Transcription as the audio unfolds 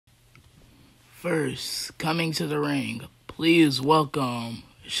First, coming to the ring, please welcome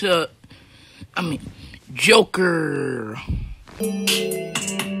Joker.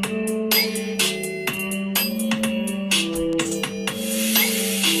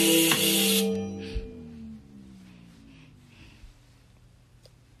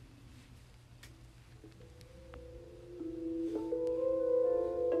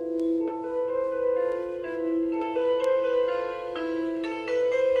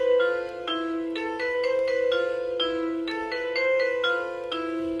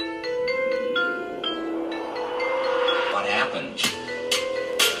 What happened?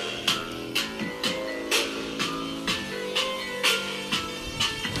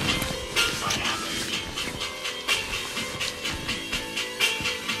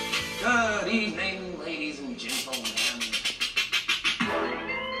 Good evening, ladies and gentlemen.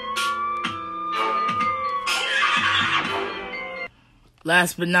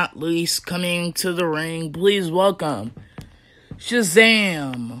 Last but not least, coming to the ring, please welcome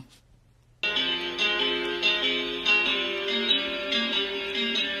Shazam.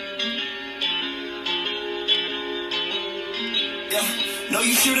 No,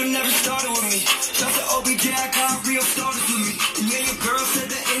 you should have never started with me. Just the OBJ, I got real starters with me. And yeah, your girl said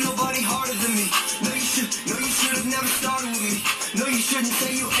that ain't nobody harder than me. No, you should have never started with me. No, you shouldn't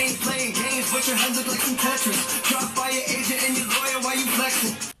say you ain't playing games, but your head look like some Tetris. Dropped by your agent and your lawyer while you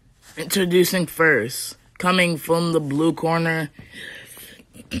flexing. Introducing first, coming from the blue corner,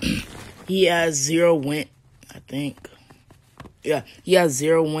 he has 0 wins, I think. Yeah, he has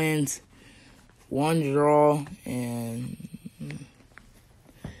 0 wins, 1 draw, and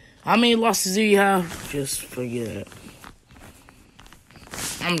how many losses do you have? Just forget it.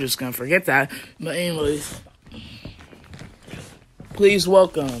 I'm just gonna forget that. But anyways, please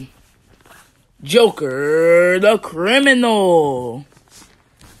welcome Joker the Criminal.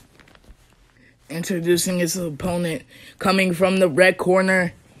 Introducing his opponent, coming from the red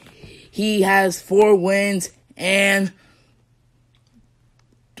corner, he has 4 wins and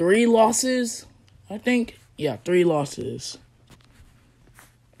 3 losses, I think. Yeah, 3 losses.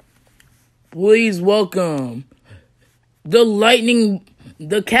 Please welcome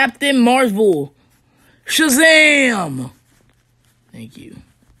the Captain Marvel, Shazam. Thank you.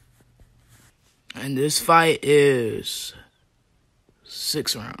 And this fight is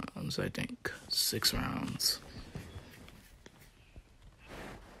 6 rounds, I think. 6 rounds.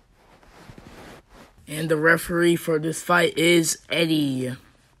 And the referee for this fight is Eddie.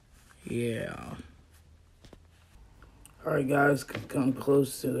 Yeah. Alright, guys, come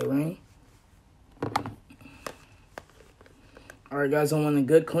close to the ring. Alright, guys, I want a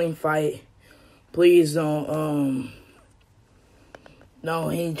good, clean fight. Please don't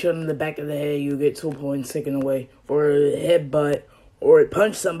hit each other in the back of the head. You get 2 points taken away. Or a headbutt. Or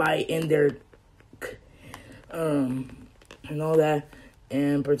punch somebody in their, and all that.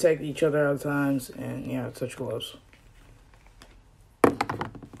 And protect each other at all times. And, yeah, touch gloves.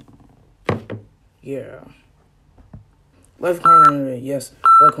 Yeah. Left corner, right, yes.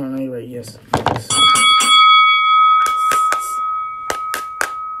 Left corner, right, yes. Yes.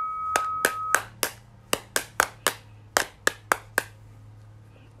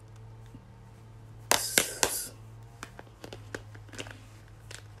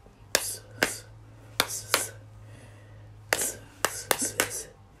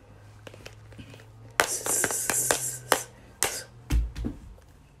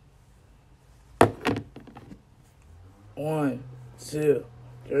 One, 2,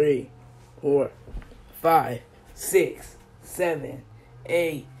 3, 4, 5, 6, 7,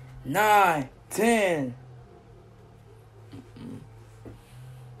 8, 9, 10.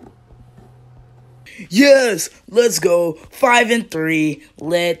 Yes, let's go. 5 and 3.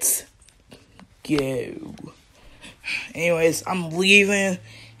 Let's go. Anyways, I'm leaving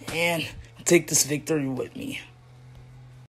and take this victory with me.